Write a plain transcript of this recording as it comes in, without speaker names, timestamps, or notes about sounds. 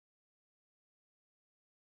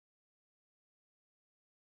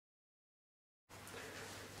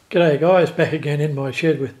G'day guys, back again in my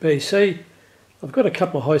shed with BC. I've got a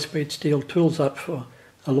couple of high-speed steel tools up for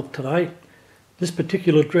a look today. This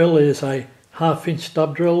particular drill is a half-inch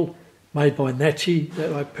stub drill made by Nachi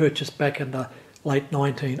that I purchased back in the late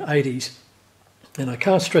 1980s. And I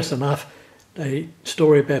can't stress enough the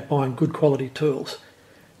story about buying good quality tools.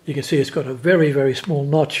 You can see it's got a very, very small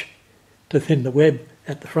notch to thin the web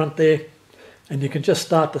at the front there. And you can just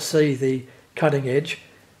start to see the cutting edge.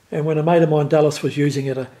 And when a mate of mine, Dallas, was using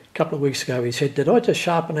it a couple of weeks ago, he said, "Did I just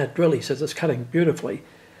sharpen that drill?" He says, "It's cutting beautifully."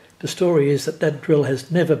 The story is that that drill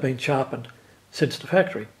has never been sharpened since the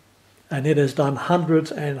factory. And it has done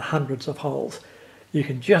hundreds and hundreds of holes. You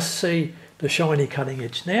can just see the shiny cutting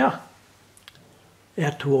edge now,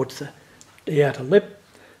 out towards the outer lip.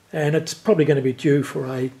 And it's probably going to be due for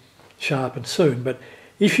a sharpen soon. But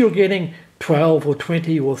if you're getting 12 or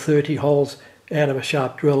 20 or 30 holes out of a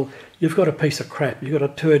sharp drill, you've got a piece of crap. You've got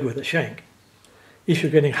a turd with a shank. If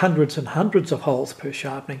you're getting hundreds and hundreds of holes per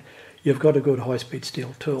sharpening, you've got a good high-speed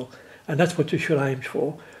steel tool. And that's what you should aim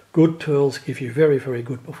for. Good tools give you very, very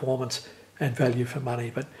good performance and value for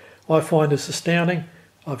money. But I find this astounding.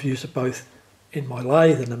 I've used it both in my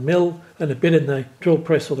lathe and the mill and a bit in the drill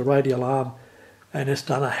press or the radial arm, and it's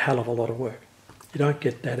done a hell of a lot of work. You don't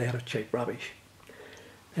get that out of cheap rubbish.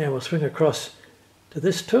 Now we'll swing across to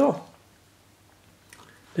this tool.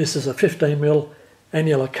 This is a 15mm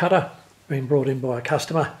annular cutter, been brought in by a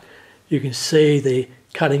customer. You can see the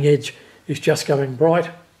cutting edge is just going bright,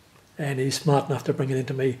 and he's smart enough to bring it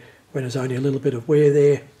into me when there's only a little bit of wear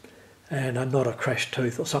there and not a crashed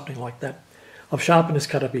tooth or something like that. I've sharpened this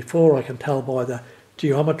cutter before. I can tell by the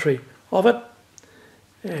geometry of it.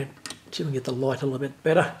 And see if we can get the light a little bit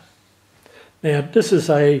better. Now this is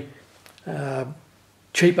a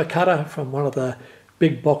cheaper cutter from one of the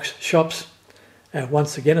big box shops. And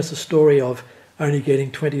once again, it's a story of only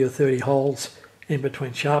getting 20 or 30 holes in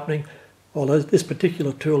between sharpening. Although this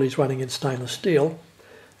particular tool is running in stainless steel,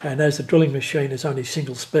 and as the drilling machine is only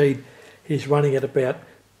single speed, he's running at about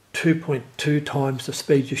 2.2 times the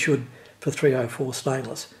speed you should for 304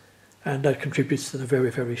 stainless. And that contributes to the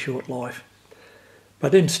very, very short life.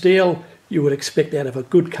 But in steel, you would expect out of a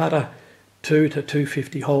good cutter 2 to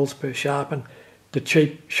 250 holes per sharpen. The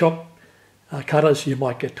cheap shop cutters, you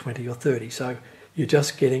might get 20 or 30. So you're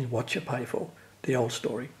just getting what you pay for, the old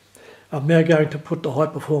story. I'm now going to put the high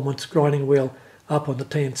performance grinding wheel up on the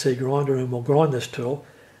TNC grinder, and we'll grind this tool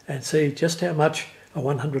and see just how much a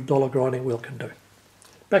 $100 grinding wheel can do.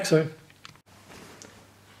 Back soon.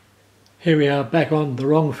 Here we are back on the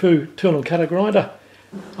Rongfu tool and cutter grinder.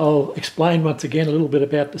 I'll explain once again a little bit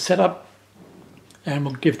about the setup, and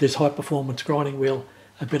we'll give this high performance grinding wheel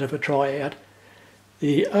a bit of a try out.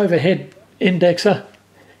 The overhead indexer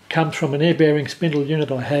comes from an air bearing spindle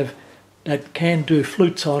unit I have that can do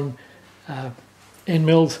flutes on end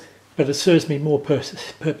mills, but it serves me more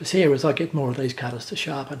purpose here as I get more of these cutters to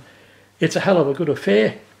sharpen. It's a hell of a good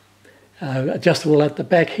affair. Adjustable at the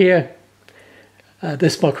back here.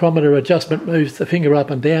 This micrometer adjustment moves the finger up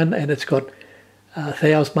and down, and it's got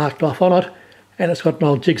thous marked off on it, and it's got an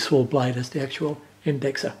old jigsaw blade as the actual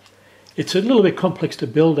indexer. It's a little bit complex to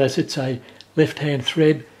build as it's a left-hand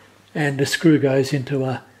thread, and the screw goes into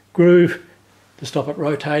a groove to stop it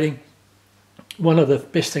rotating. One of the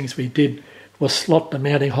best things we did was slot the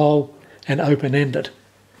mounting hole and open-end it.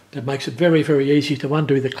 That makes it very, very easy to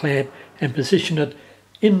undo the clamp and position it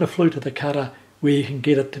in the flute of the cutter where you can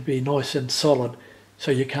get it to be nice and solid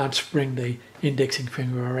so you can't spring the indexing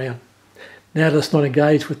finger around. Now that it's not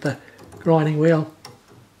engaged with the grinding wheel,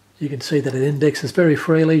 you can see that it indexes very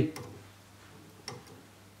freely.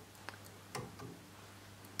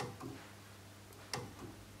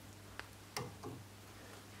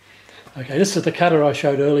 Okay, this is the cutter I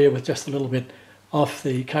showed earlier with just a little bit off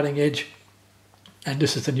the cutting edge, and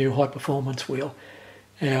this is the new high performance wheel.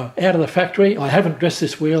 Now, out of the factory, I haven't dressed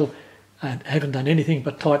this wheel and haven't done anything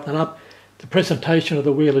but tighten it up. The presentation of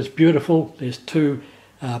the wheel is beautiful. There's two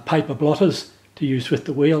paper blotters to use with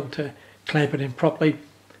the wheel to clamp it in properly.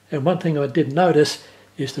 And one thing I did notice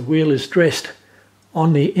is the wheel is dressed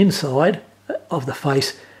on the inside of the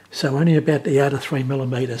face, so only about the outer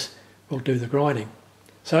 3mm will do the grinding.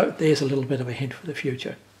 So there's a little bit of a hint for the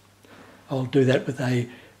future. I'll do that with a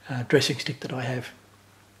dressing stick that I have.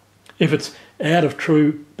 If it's out of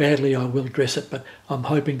true badly, I will dress it, but I'm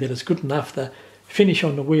hoping that it's good enough. The finish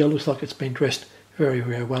on the wheel looks like it's been dressed very,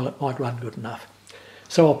 very well. It might run good enough.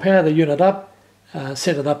 So I'll power the unit up,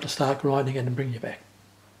 set it up to start grinding, and then bring you back.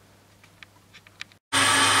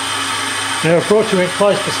 Now I've brought you in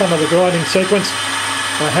close to some of the grinding sequence.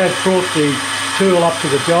 I have brought the tool up to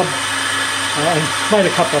the job and made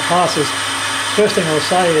a couple of passes. First thing I'll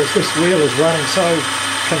say is this wheel is running so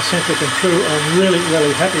concentric and true. I'm really,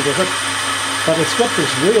 really happy with it. But it's got this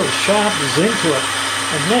real sharp zing to it.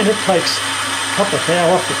 And man, it takes a couple of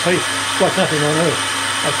thou off the teeth like nothing on earth.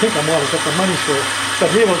 I think I might have got the money's worth. But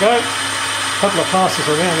here we go. A couple of passes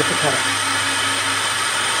around with the cutter.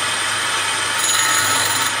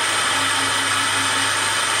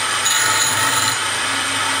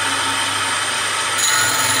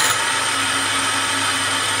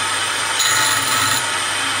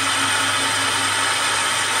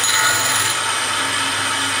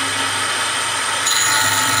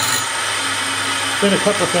 Then a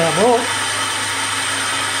couple of thou more.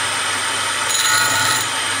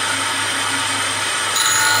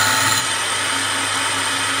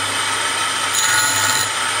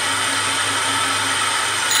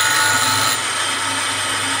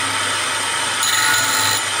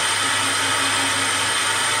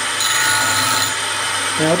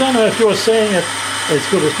 Now I don't know if you're seeing it as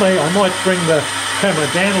good as me. I might bring the camera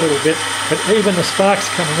down a little bit, but even the sparks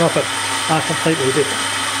coming off it are completely different.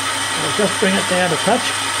 I'll just bring it down a touch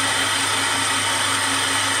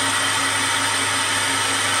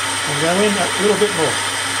and go in a little bit more.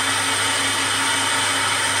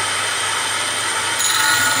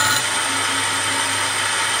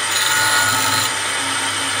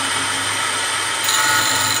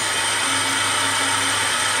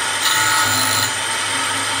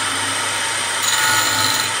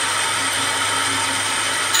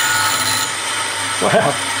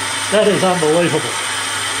 Wow, that is unbelievable.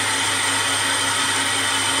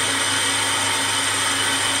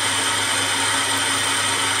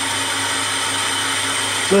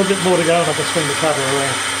 A little bit more to go and I can swing the cutter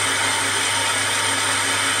around.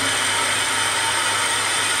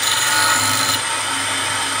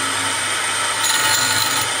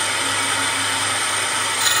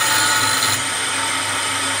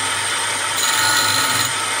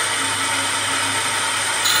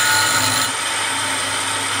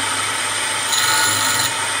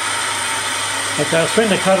 Okay, I'll swing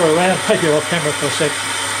the cutter around, take you off camera for a sec.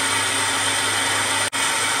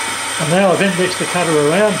 And now I've indexed the cutter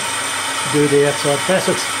around to do the outside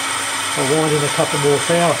facets. I'll wind in a couple more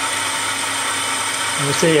thou and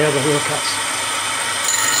we'll see how the wheel cuts.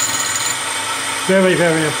 Very,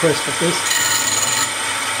 very impressed with this.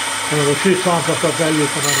 And there were a few times I've got value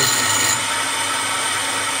for money.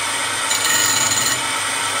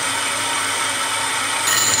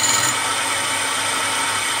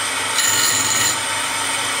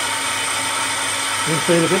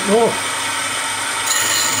 Feed a bit more.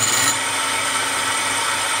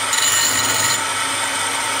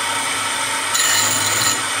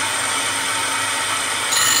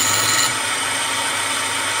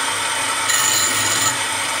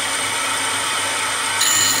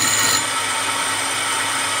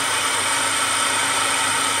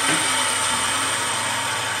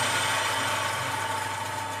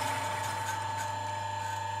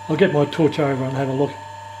 I'll get my torch over and have a look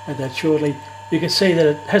at that shortly. You can see that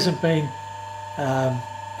it hasn't been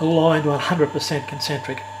aligned 100%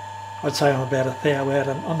 concentric. I'd say I'm about a thou out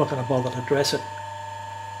and I'm not going to bother to dress it.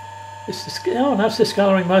 It's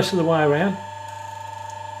discolouring most of the way around.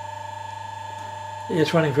 Yeah,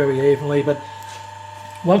 it's running very evenly, but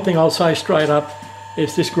one thing I'll say straight up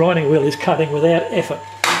is this grinding wheel is cutting without effort.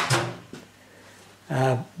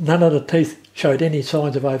 None of the teeth showed any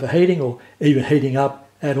signs of overheating or even heating up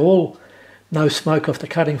at all. No smoke off the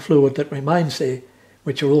cutting fluid that remains there,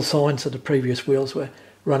 which are all signs that the previous wheels were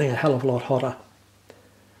running a hell of a lot hotter.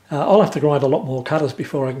 I'll have to grind a lot more cutters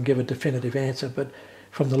before I can give a definitive answer, but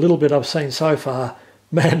from the little bit I've seen so far,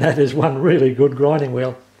 man, that is one really good grinding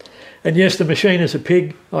wheel. And yes, the machine is a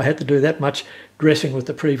pig. I had to do that much dressing with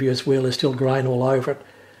the previous wheel. There's still grain all over it,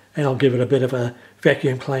 and I'll give it a bit of a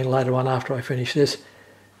vacuum clean later on after I finish this.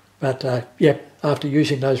 But yeah, after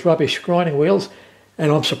using those rubbish grinding wheels,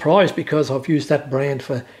 and I'm surprised because I've used that brand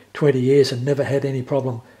for 20 years and never had any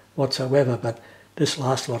problem whatsoever, but this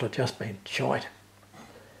last lot have just been shite.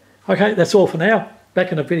 Okay, that's all for now.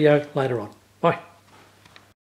 Back in a video later on. Bye.